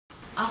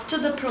After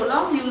the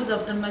prolonged use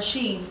of the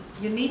machine,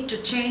 you need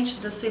to change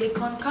the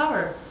silicone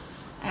cover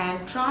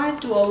and try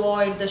to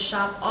avoid the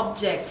sharp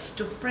objects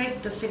to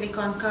break the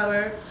silicone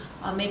cover,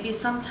 or maybe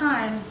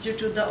sometimes due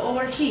to the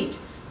overheat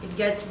it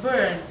gets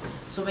burned,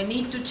 so we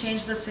need to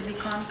change the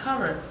silicone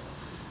cover.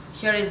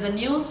 Here is a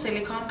new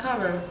silicone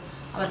cover.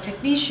 Our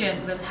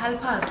technician will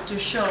help us to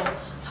show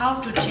how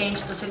to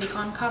change the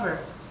silicone cover.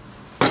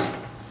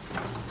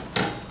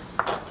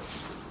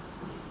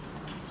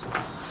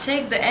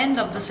 Take the end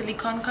of the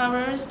silicone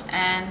covers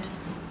and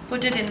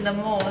put it in the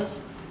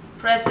molds.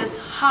 Press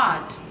it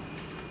hard.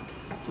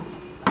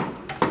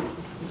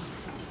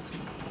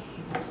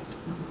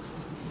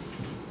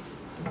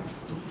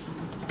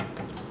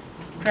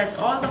 Press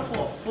all the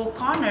four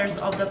corners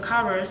of the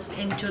covers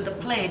into the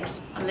plate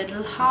a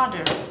little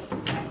harder.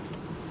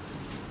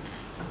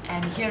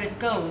 And here it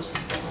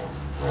goes.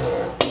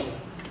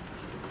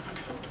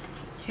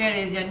 Here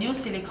is your new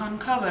silicone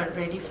cover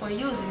ready for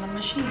use in the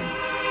machine.